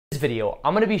video,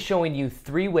 I'm going to be showing you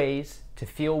 3 ways to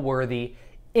feel worthy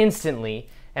instantly,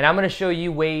 and I'm going to show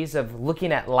you ways of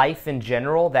looking at life in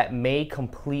general that may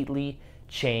completely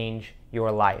change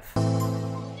your life.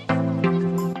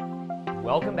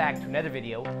 Welcome back to another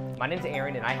video. My name is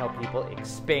Aaron and I help people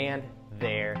expand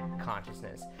their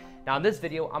consciousness. Now in this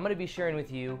video, I'm going to be sharing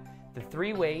with you the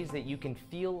 3 ways that you can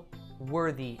feel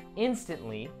worthy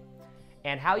instantly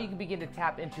and how you can begin to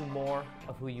tap into more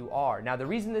of who you are. Now, the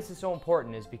reason this is so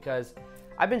important is because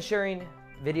I've been sharing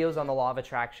videos on the law of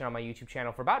attraction on my YouTube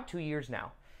channel for about 2 years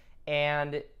now.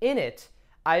 And in it,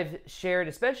 I've shared,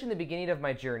 especially in the beginning of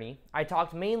my journey, I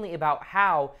talked mainly about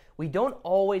how we don't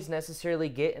always necessarily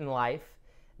get in life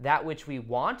that which we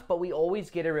want, but we always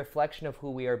get a reflection of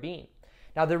who we are being.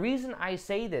 Now, the reason I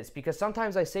say this, because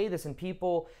sometimes I say this and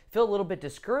people feel a little bit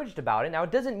discouraged about it. Now,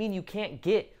 it doesn't mean you can't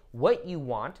get what you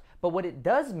want, but what it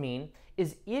does mean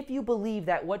is if you believe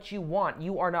that what you want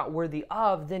you are not worthy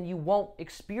of, then you won't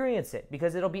experience it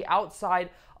because it'll be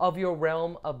outside of your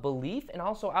realm of belief and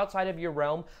also outside of your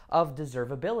realm of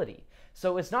deservability.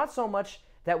 So it's not so much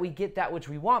that we get that which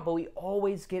we want, but we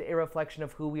always get a reflection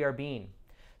of who we are being.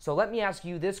 So let me ask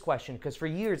you this question, because for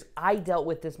years I dealt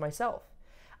with this myself.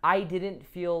 I didn't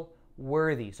feel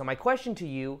worthy. So my question to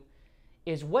you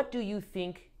is, what do you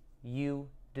think you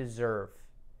deserve?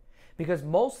 Because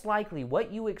most likely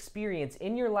what you experience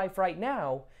in your life right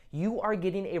now, you are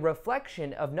getting a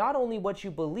reflection of not only what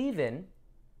you believe in,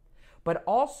 but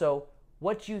also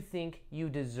what you think you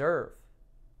deserve.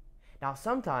 Now,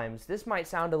 sometimes this might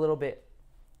sound a little bit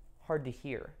hard to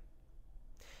hear.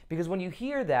 Because when you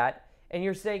hear that and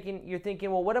you're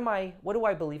thinking, well, what do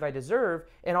I believe I deserve?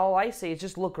 And all I say is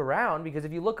just look around, because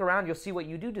if you look around, you'll see what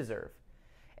you do deserve.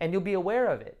 And you'll be aware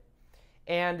of it.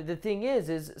 And the thing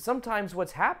is sometimes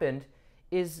what's happened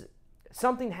is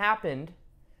something happened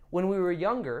when we were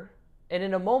younger, and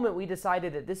in a moment we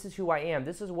decided that this is who I am,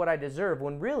 this is what I deserve,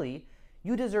 when really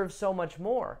you deserve so much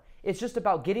more. It's just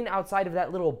about getting outside of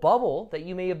that little bubble that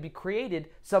you may have created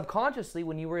subconsciously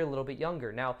when you were a little bit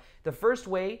younger. Now, the first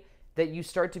way that you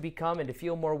start to become and to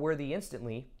feel more worthy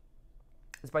instantly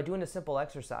is by doing a simple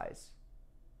exercise.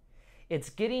 It's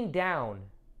getting down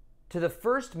to the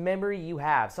first memory you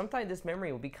have. Sometimes this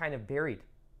memory will be kind of buried.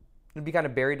 It'll be kind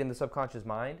of buried in the subconscious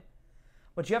mind.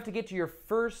 But you have to get to your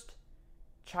first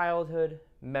childhood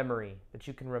memory that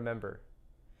you can remember.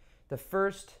 The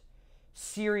first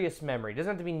serious memory. It doesn't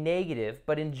have to be negative,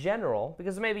 but in general,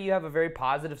 because maybe you have a very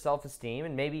positive self-esteem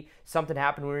and maybe something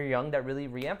happened when you were young that really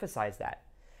re-emphasized that.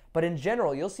 But in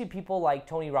general, you'll see people like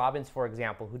Tony Robbins, for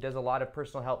example, who does a lot of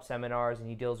personal help seminars and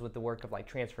he deals with the work of like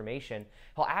transformation.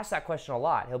 He'll ask that question a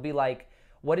lot. He'll be like,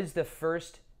 what is the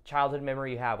first childhood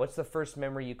memory you have? What's the first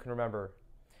memory you can remember?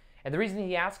 And the reason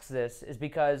he asks this is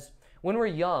because when we're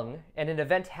young and an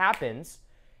event happens,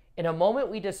 in a moment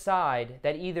we decide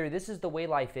that either this is the way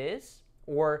life is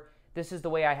or this is the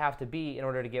way I have to be in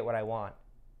order to get what I want.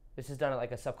 This is done at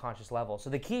like a subconscious level. So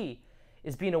the key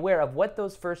is being aware of what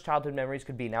those first childhood memories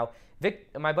could be. Now,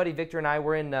 my buddy Victor and I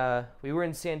were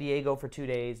in San Diego for 2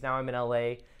 days. Now I'm in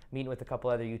LA, meeting with a couple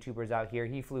other YouTubers out here.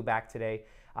 He flew back today.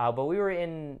 But we were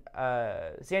in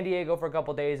San Diego for a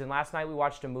couple days, and last night we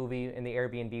watched a movie in the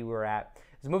Airbnb we were at.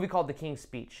 It's a movie called The King's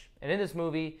Speech. And in this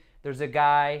movie, there's a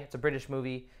guy, it's a British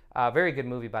movie, very good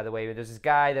movie, by the way, but there's this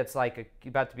guy that's like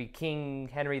about to be King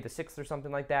Henry VI or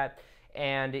something like that.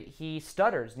 And he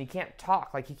stutters and he can't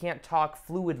talk, like he can't talk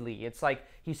fluidly. It's like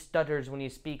he stutters when he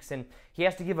speaks, and he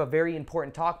has to give a very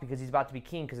important talk because he's about to be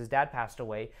king because his dad passed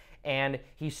away, and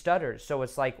he stutters. So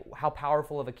it's like, how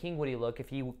powerful of a king would he look if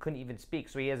he couldn't even speak?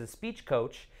 So he has a speech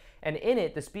coach, and in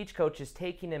it, the speech coach is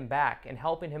taking him back and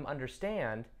helping him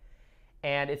understand.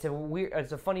 And it's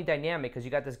a funny dynamic because you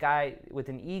got this guy with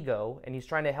an ego, and he's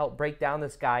trying to help break down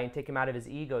this guy and take him out of his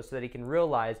ego so that he can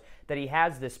realize that he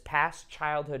has this past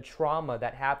childhood trauma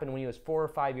that happened when he was 4 or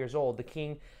 5 years old. The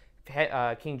king,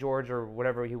 King George or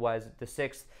whatever he was, the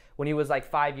 6th, when he was like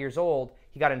 5 years old,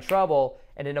 he got in trouble,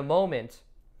 and in a moment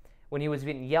when he was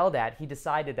being yelled at, he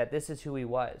decided that this is who he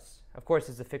was. Of course,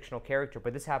 it's a fictional character,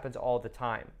 but this happens all the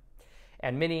time.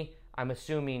 And many, I'm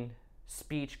assuming,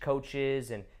 speech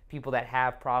coaches and people that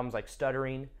have problems like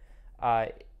stuttering,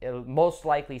 it most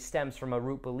likely stems from a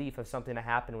root belief of something that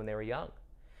happened when they were young.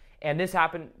 And this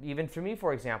happened even for me,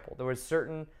 for example. There was a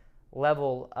certain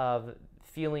level of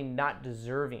feeling not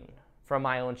deserving from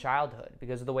my own childhood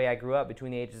because of the way I grew up.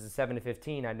 Between the ages of 7 to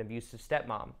 15, I had an abusive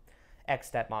stepmom,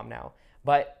 ex-stepmom now.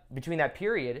 But between that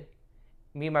period,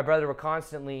 me and my brother were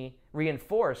constantly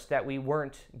reinforced that we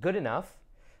weren't good enough.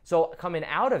 So coming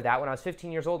out of that, when I was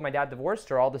 15 years old, my dad divorced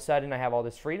her. All of a sudden, I have all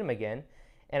this freedom again.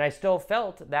 And I still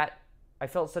felt that I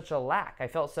felt such a lack. I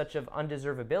felt such of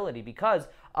undeservability because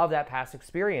of that past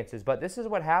experiences. But this is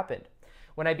what happened.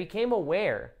 When I became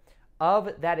aware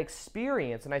of that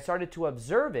experience and I started to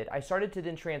observe it, I started to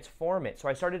then transform it. So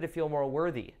I started to feel more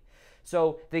worthy.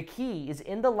 So the key is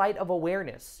in the light of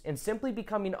awareness and simply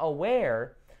becoming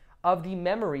aware of the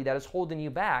memory that is holding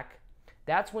you back.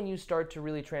 That's when you start to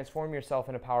really transform yourself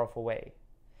in a powerful way.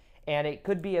 And it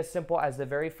could be as simple as the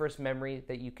very first memory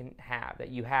that you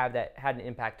have that had an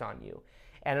impact on you.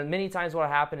 And many times what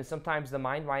will happen is sometimes the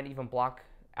mind might even block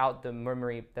out the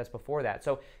memory that's before that.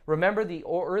 So remember the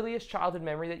earliest childhood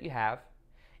memory that you have,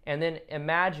 and then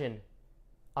imagine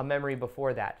a memory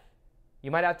before that.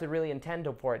 You might have to really intend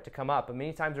for it to come up, but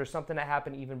many times there's something that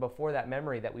happened even before that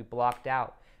memory that we blocked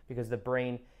out because the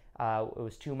brain, it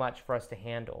was too much for us to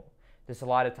handle. This a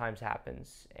lot of times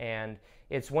happens, and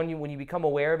it's when you become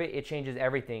aware of it, it changes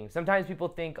everything. Sometimes people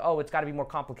think, oh, it's got to be more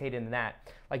complicated than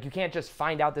that. Like, you can't just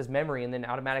find out this memory and then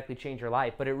automatically change your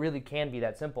life, but it really can be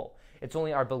that simple. It's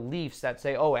only our beliefs that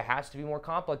say, oh, it has to be more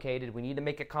complicated, we need to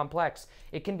make it complex.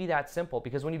 It can be that simple,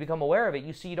 because when you become aware of it,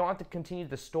 you see you don't have to continue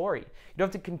the story. You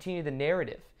don't have to continue the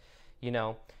narrative.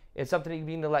 It's something that you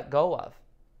need to let go of.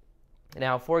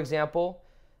 Now, for example,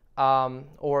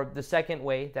 or the second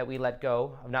way that we let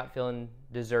go of not feeling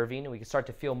deserving, and we can start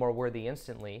to feel more worthy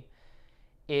instantly,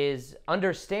 is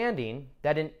understanding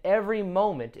that in every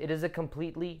moment, it is a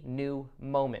completely new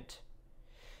moment.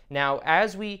 Now,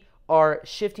 as we are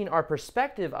shifting our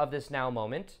perspective of this now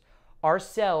moment, our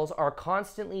cells are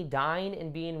constantly dying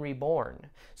and being reborn.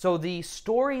 So the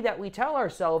story that we tell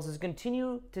ourselves is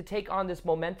continue to take on this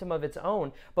momentum of its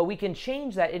own, but we can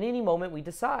change that at any moment we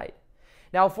decide.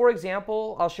 Now, for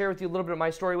example, I'll share with you a little bit of my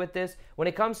story with this. When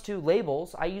it comes to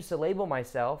labels, I used to label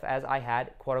myself as I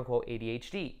had quote-unquote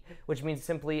ADHD, which means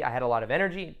simply I had a lot of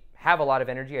energy, have a lot of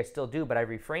energy, I still do, but I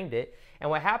reframed it. And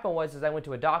what happened was I went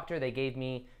to a doctor, they gave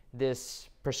me this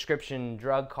prescription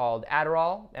drug called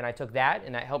Adderall, and I took that,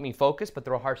 and that helped me focus, but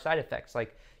there were harsh side effects, like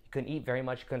you couldn't eat very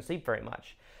much, you couldn't sleep very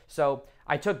much. So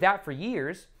I took that for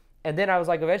years, and then I was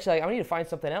like, eventually, I need to find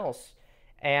something else.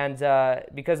 And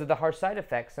because of the harsh side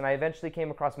effects, and I eventually came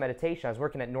across meditation. I was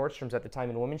working at Nordstrom's at the time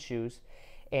in women's shoes,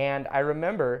 and I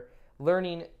remember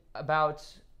learning about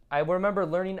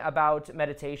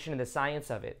meditation and the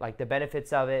science of it, like the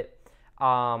benefits of it,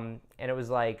 and it was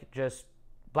like just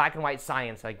black and white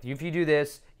science. Like, if you do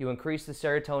this, you increase the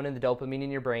serotonin, the dopamine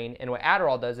in your brain, and what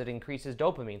Adderall does, it increases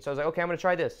dopamine. So I was like, okay, I'm going to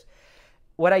try this.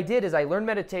 What I did is I learned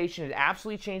meditation. It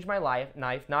absolutely changed my life.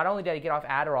 Not only did I get off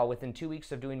Adderall within 2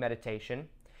 weeks of doing meditation,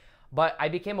 but I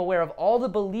became aware of all the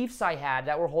beliefs I had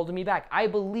that were holding me back. I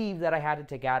believed that I had to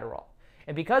take Adderall.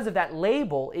 And because of that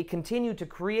label, it continued to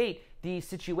create the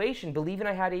situation. Believing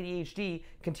I had ADHD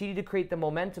continued to create the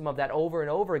momentum of that over and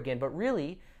over again. But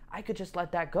really, I could just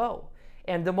let that go.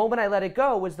 And the moment I let it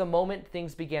go was the moment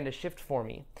things began to shift for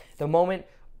me. The moment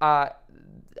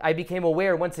I became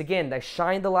aware, once again, I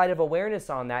shined the light of awareness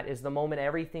on that, is the moment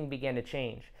everything began to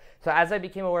change. So as I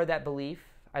became aware of that belief,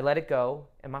 I let it go,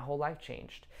 and my whole life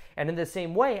changed. And in the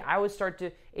same way, I would start to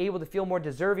able to feel more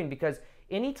deserving, because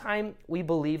anytime we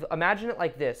believe, imagine it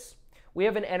like this. We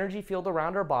have an energy field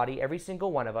around our body, every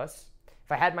single one of us.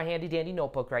 If I had my handy dandy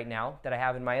notebook right now that I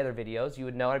have in my other videos, you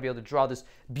would know I'd be able to draw this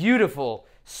beautiful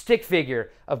stick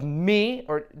figure of me,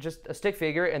 or just a stick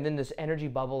figure, and then this energy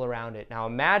bubble around it. Now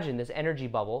imagine this energy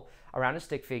bubble around a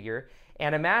stick figure,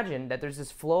 and imagine that there's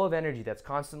this flow of energy that's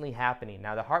constantly happening.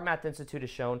 Now the HeartMath Institute has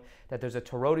shown that there's a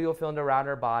toroidal field around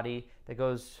our body that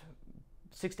goes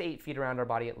 6 to 8 feet around our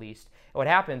body at least. And what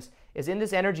happens is in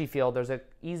this energy field, there's an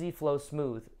easy flow,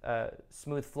 smooth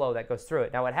flow that goes through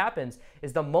it. Now what happens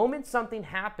is the moment something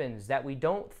happens that we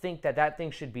don't think that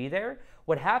thing should be there,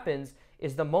 what happens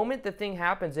is the moment the thing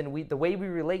happens and the way we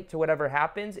relate to whatever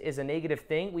happens is a negative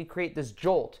thing, we create this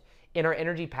jolt in our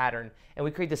energy pattern, and we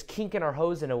create this kink in our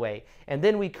hose in a way, and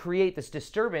then we create this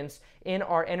disturbance in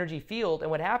our energy field.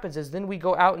 And what happens is then we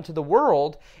go out into the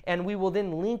world, and we will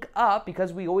then link up,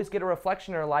 because we always get a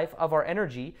reflection in our life of our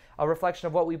energy, a reflection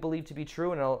of what we believe to be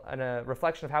true, and a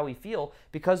reflection of how we feel.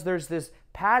 Because there's this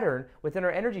pattern within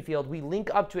our energy field, we link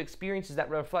up to experiences that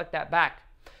reflect that back.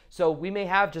 So we may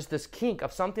have just this kink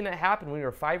of something that happened when we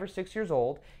were 5 or 6 years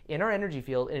old in our energy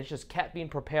field, and it just kept being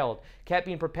propelled, kept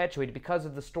being perpetuated because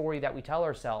of the story that we tell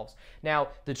ourselves. Now,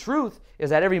 the truth is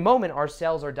that every moment our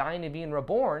cells are dying and being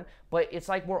reborn, but it's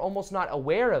like we're almost not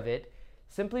aware of it,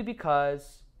 simply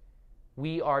because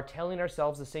we are telling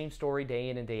ourselves the same story day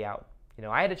in and day out.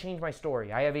 I had to change my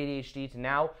story. I have ADHD to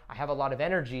now I have a lot of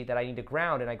energy that I need to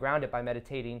ground, and I ground it by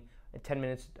meditating 20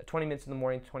 minutes in the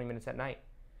morning, 20 minutes at night.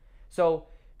 So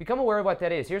become aware of what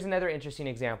that is. Here's another interesting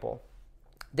example.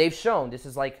 They've shown, this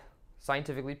is like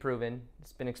scientifically proven,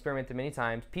 it's been experimented many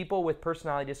times, people with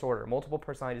personality disorder, multiple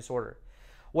personality disorder,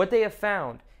 what they have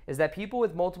found is that people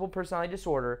with multiple personality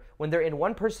disorder, when they're in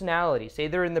one personality, say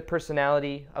they're in the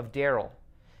personality of Daryl,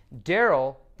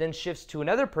 Daryl then shifts to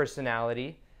another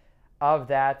personality of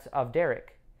that of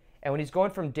Derek. And when he's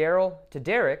going from Daryl to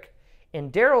Derek,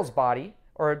 in Daryl's body,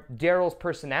 or Daryl's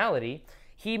personality,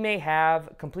 he may have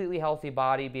a completely healthy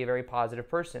body, be a very positive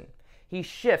person. He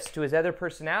shifts to his other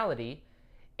personality,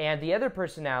 and the other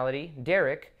personality,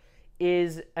 Derek,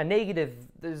 is a negative,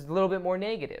 is a little bit more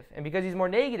negative. And because he's more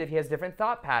negative, he has different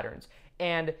thought patterns.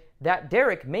 And that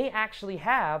Derek may actually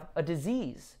have a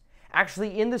disease.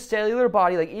 Actually, in the cellular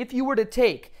body, like if you were to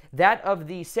take that of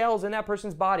the cells in that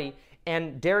person's body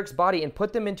and Derek's body and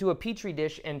put them into a petri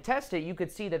dish and test it, you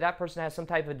could see that that person has some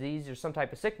type of disease or some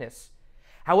type of sickness.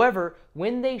 However,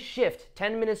 when they shift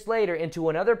 10 minutes later into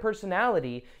another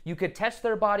personality, you could test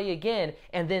their body again,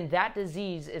 and then that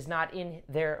disease is not in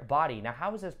their body. Now,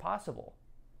 how is this possible?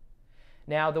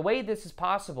 Now, the way this is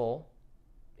possible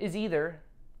is either,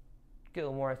 get a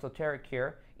little more esoteric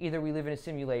here, either we live in a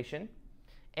simulation,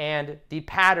 and the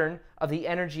pattern of the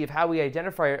energy of how we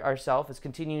identify ourselves is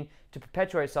continuing to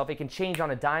perpetuate itself. It can change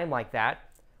on a dime like that,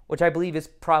 which I believe is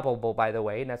probable, by the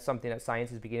way, and that's something that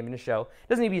science is beginning to show. It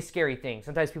doesn't need to be a scary thing.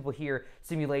 Sometimes people hear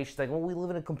simulations like, well, we live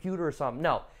in a computer or something.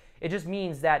 No, it just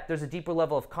means that there's a deeper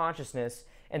level of consciousness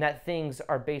and that things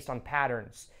are based on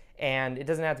patterns, and it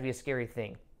doesn't have to be a scary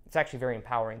thing. It's actually a very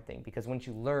empowering thing, because once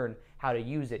you learn how to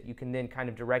use it, you can then kind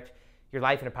of direct your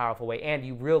life in a powerful way, and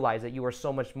you realize that you are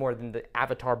so much more than the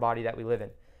avatar body that we live in.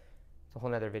 It's a whole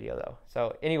nother video, though.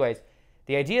 So anyways,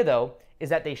 the idea, though, is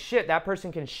that that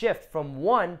person can shift from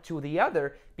one to the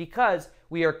other because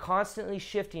we are constantly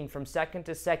shifting from second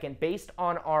to second based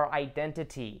on our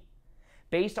identity,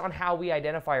 based on how we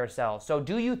identify ourselves. So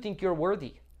do you think you're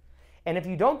worthy? And if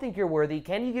you don't think you're worthy,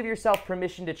 can you give yourself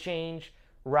permission to change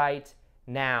right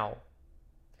now?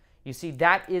 You see,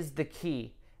 that is the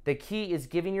key. The key is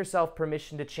giving yourself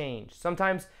permission to change.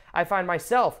 Sometimes I find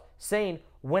myself saying,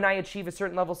 when I achieve a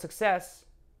certain level of success,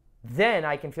 then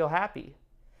I can feel happy.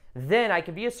 Then I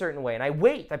can be a certain way. And I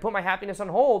wait. I put my happiness on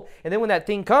hold. And then when that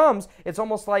thing comes, it's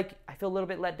almost like I feel a little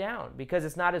bit let down because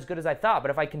it's not as good as I thought.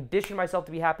 But if I condition myself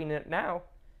to be happy now,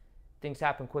 things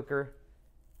happen quicker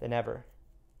than ever.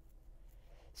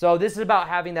 So this is about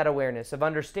having that awareness of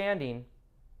understanding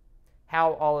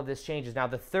how all of this changes. Now,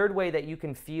 the third way that you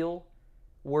can feel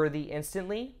worthy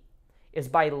instantly is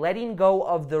by letting go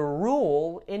of the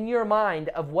rule in your mind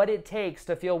of what it takes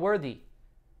to feel worthy.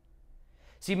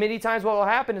 See, many times what will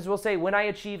happen is we'll say, when I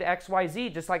achieve X, Y, Z,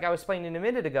 just like I was explaining a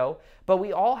minute ago, but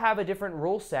we all have a different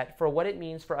rule set for what it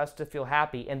means for us to feel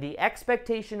happy. And the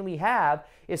expectation we have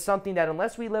is something that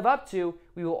unless we live up to,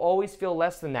 we will always feel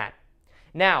less than that.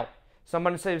 Now,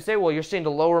 someone say, well, you're saying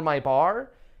to lower my bar?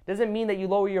 Doesn't mean that you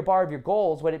lower your bar of your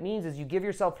goals. What it means is you give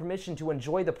yourself permission to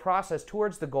enjoy the process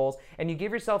towards the goals, and you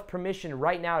give yourself permission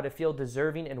right now to feel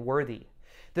deserving and worthy.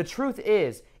 The truth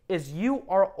is you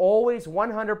are always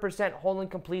 100% whole and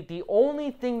complete. The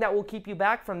only thing that will keep you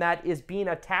back from that is being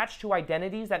attached to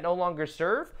identities that no longer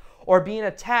serve, or being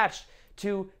attached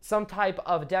to some type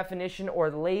of definition or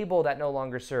label that no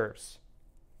longer serves.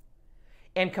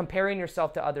 And comparing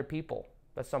yourself to other people.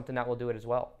 That's something that will do it as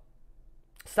well.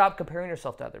 Stop comparing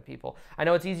yourself to other people. I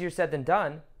know it's easier said than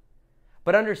done,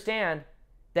 but understand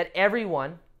that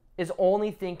everyone is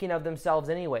only thinking of themselves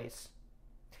anyways.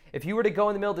 If you were to go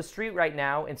in the middle of the street right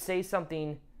now and say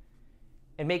something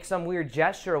and make some weird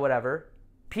gesture or whatever,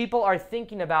 people are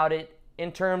thinking about it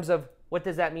in terms of what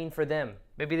does that mean for them.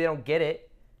 Maybe they don't get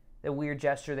it, the weird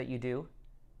gesture that you do.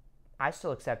 I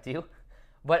still accept you.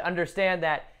 But understand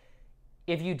that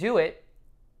if you do it,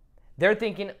 they're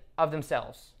thinking of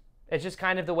themselves. It's just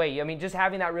kind of the way, just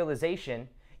having that realization,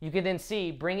 you can then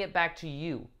bring it back to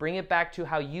you. Bring it back to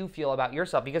how you feel about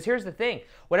yourself. Because here's the thing,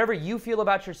 whatever you feel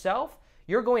about yourself,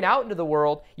 you're going out into the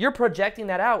world, you're projecting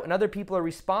that out, and other people are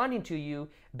responding to you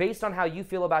based on how you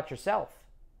feel about yourself.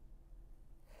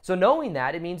 So knowing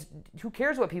that, it means who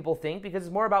cares what people think, because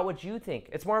it's more about what you think.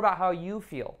 It's more about how you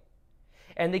feel.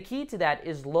 And the key to that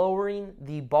is lowering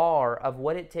the bar of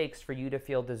what it takes for you to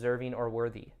feel deserving or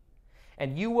worthy.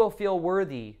 And you will feel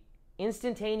worthy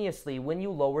instantaneously when you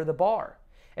lower the bar.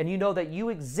 And you know that you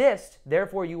exist,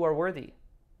 therefore you are worthy.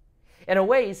 In a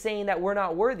way, saying that we're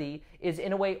not worthy is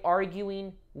in a way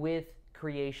arguing with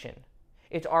creation.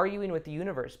 It's arguing with the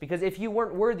universe, because if you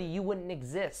weren't worthy, you wouldn't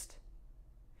exist.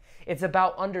 It's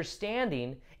about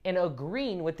understanding and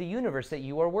agreeing with the universe that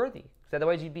you are worthy. Because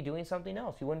otherwise you'd be doing something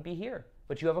else. You wouldn't be here.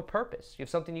 But you have a purpose. You have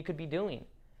something you could be doing.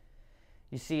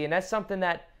 You see, and that's something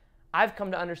that I've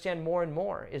come to understand more and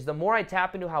more, is the more I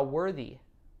tap into how worthy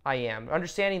I am,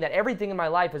 understanding that everything in my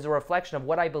life is a reflection of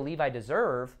what I believe I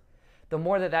deserve, the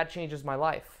more that changes my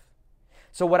life.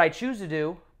 So what I choose to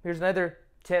do, here's another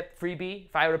tip, freebie.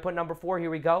 If I were to put number 4,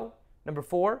 here we go. Number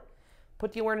 4,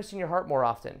 put the awareness in your heart more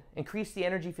often. Increase the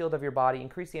energy field of your body.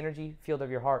 Increase the energy field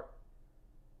of your heart.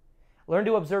 Learn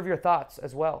to observe your thoughts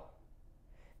as well.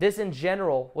 This in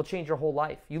general will change your whole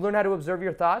life. You learn how to observe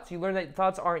your thoughts. You learn that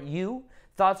thoughts aren't you.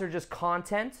 Thoughts are just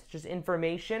content, just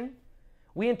information.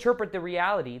 We interpret the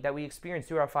reality that we experience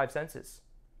through our 5 senses.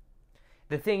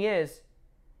 The thing is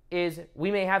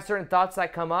we may have certain thoughts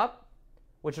that come up,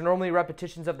 which are normally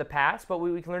repetitions of the past, but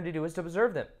what we can learn to do is to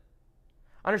observe them.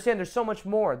 Understand there's so much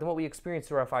more than what we experience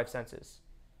through our 5 senses.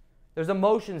 There's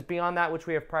emotions beyond that which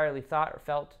we have priorly thought or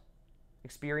felt,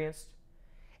 experienced.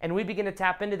 And we begin to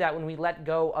tap into that when we let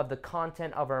go of the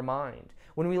content of our mind,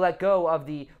 when we let go of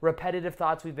the repetitive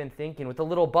thoughts we've been thinking, with the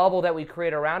little bubble that we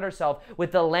create around ourselves,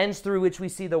 with the lens through which we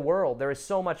see the world. There is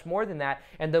so much more than that.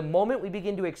 And the moment we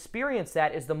begin to experience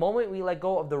that is the moment we let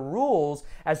go of the rules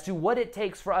as to what it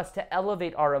takes for us to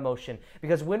elevate our emotion.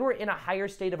 Because when we're in a higher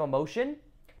state of emotion,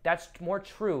 that's more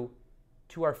true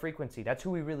to our frequency. That's who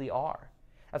we really are.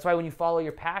 That's why when you follow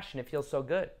your passion, it feels so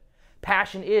good.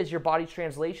 Passion is your body's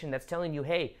translation that's telling you,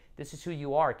 hey, this is who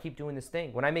you are. Keep doing this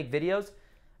thing. When I make videos,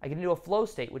 I get into a flow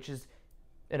state, which is,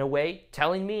 in a way,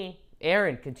 telling me,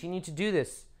 Aaron, continue to do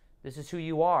this. This is who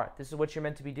you are. This is what you're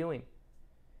meant to be doing.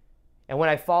 And when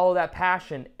I follow that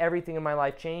passion, everything in my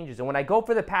life changes. And when I go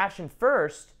for the passion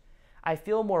first, I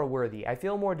feel more worthy. I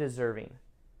feel more deserving.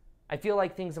 I feel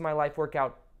like things in my life work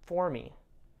out for me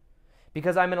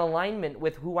because I'm in alignment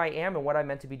with who I am and what I'm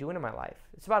meant to be doing in my life.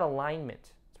 It's about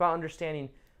alignment. It's about understanding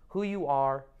who you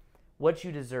are, what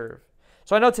you deserve.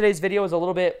 So I know today's video is a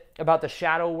little bit about the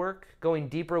shadow work, going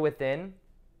deeper within.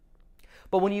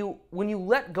 But when you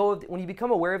let go of, when you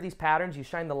become aware of these patterns, you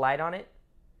shine the light on it,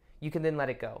 you can then let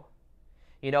it go.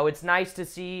 You know, it's nice to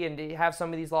see and to have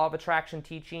some of these law of attraction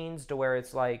teachings to where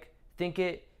it's like, think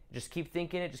it, just keep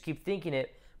thinking it, just keep thinking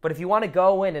it. But if you want to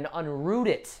go in and unroot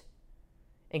it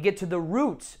and get to the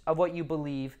root of what you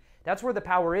believe, that's where the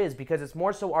power is, because it's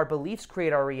more so our beliefs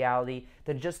create our reality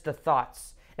than just the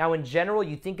thoughts. Now, in general,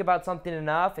 you think about something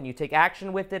enough and you take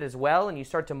action with it as well, and you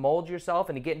start to mold yourself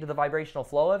and to get into the vibrational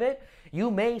flow of it,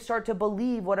 you may start to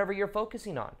believe whatever you're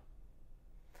focusing on.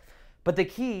 But the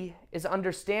key is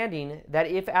understanding that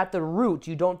if at the root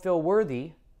you don't feel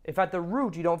worthy, if at the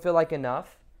root you don't feel like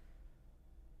enough,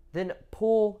 then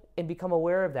pull and become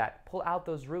aware of that. Pull out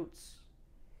those roots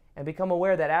and become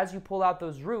aware that as you pull out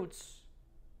those roots,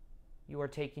 you are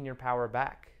taking your power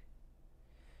back.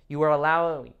 You are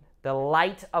allowing the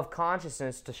light of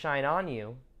consciousness to shine on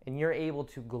you, and you're able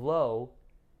to glow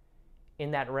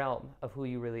in that realm of who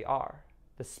you really are.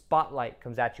 The spotlight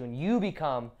comes at you, and you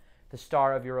become the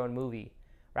star of your own movie.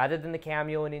 Rather than the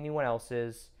cameo in anyone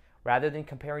else's, rather than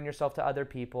comparing yourself to other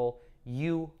people,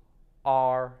 you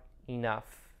are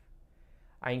enough.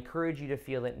 I encourage you to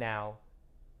feel it now.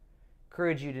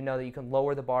 Encourage you to know that you can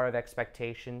lower the bar of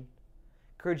expectation.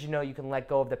 Encourage you to know you can let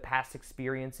go of the past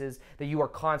experiences, that you are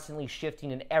constantly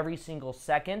shifting in every single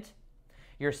second.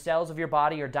 Your cells of your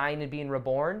body are dying and being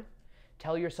reborn.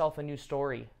 Tell yourself a new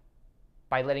story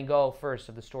by letting go first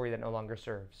of the story that no longer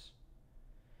serves.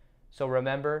 So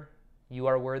remember, you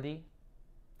are worthy.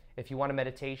 If you want a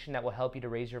meditation that will help you to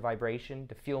raise your vibration,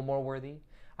 to feel more worthy,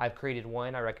 I've created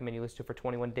one. I recommend you listen to it for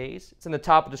 21 days. It's in the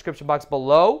top of the description box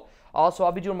below. Also,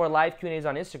 I'll be doing more live Q&As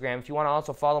on Instagram. If you want to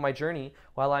also follow my journey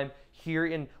while I'm here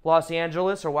in Los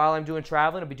Angeles or while I'm doing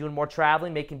traveling, I'll be doing more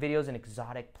traveling, making videos in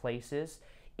exotic places.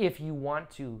 If you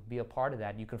want to be a part of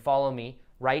that, you can follow me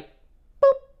right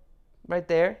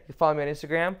there. You can follow me on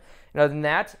Instagram. And other than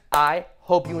that, I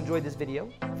hope you enjoyed this video.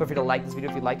 Feel free to like this video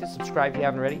if you liked it. Subscribe if you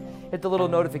haven't already. Hit the little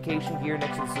notification here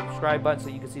next to the subscribe button so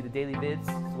you can see the daily vids.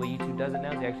 That's the way YouTube does it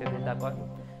now. You actually have to hit that button.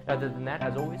 Other than that,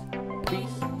 as always,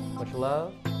 peace, much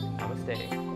love, namaste.